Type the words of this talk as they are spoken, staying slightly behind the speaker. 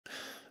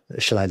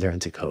should I learn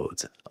to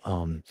code?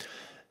 Um,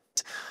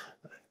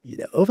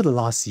 Over the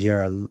last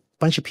year, a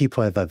bunch of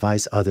people have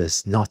advised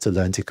others not to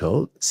learn to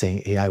code,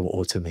 saying AI will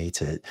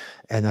automate it.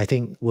 And I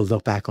think we'll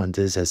look back on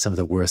this as some of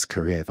the worst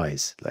career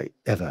advice like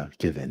ever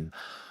given.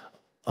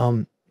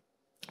 Um,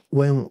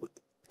 when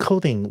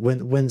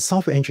when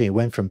software engineering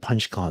went from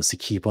punch cards to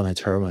keyboard and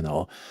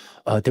terminal,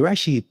 there were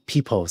actually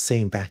people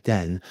saying back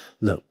then,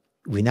 look,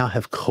 we now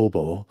have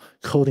COBOL.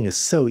 Coding is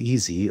so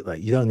easy,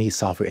 like you don't need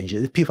software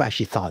engineers. People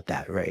actually thought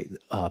that, right?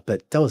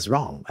 But that was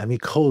wrong. I mean,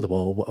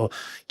 Codable,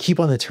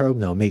 keyboard and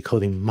terminal made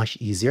coding much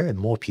easier, and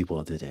more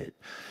people did it.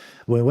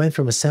 When we went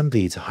from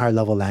assembly to higher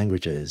level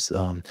languages,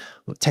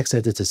 text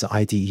editors to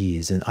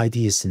IDEs, and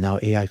IDEs to now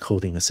AI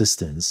coding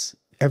assistants,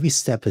 every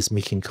step is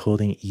making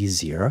coding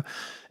easier.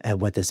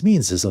 And what this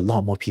means is a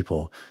lot more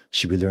people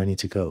should be learning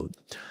to code.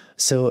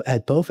 So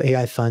at both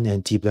AI Fund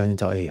and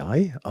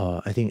DeepLearning.ai,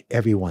 I think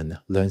everyone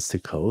learns to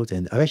code.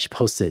 And I actually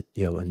posted,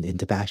 in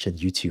the bash on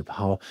YouTube,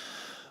 how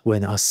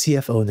when our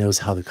CFO knows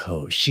how to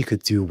code, she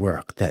could do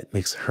work that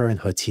makes her and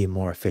her team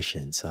more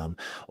efficient.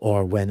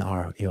 Or when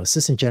our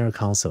assistant general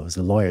counsel, as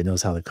a lawyer,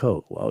 knows how to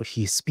code, well,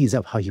 he speeds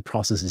up how he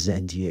processes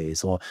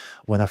NDAs. Or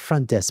when a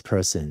front desk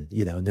person,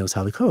 knows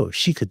how to code,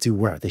 she could do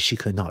work that she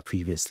could not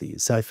previously.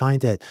 So I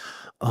find that,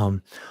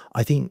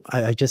 I think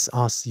I just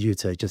ask you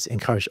to just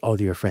encourage all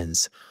your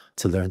friends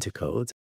to learn to code.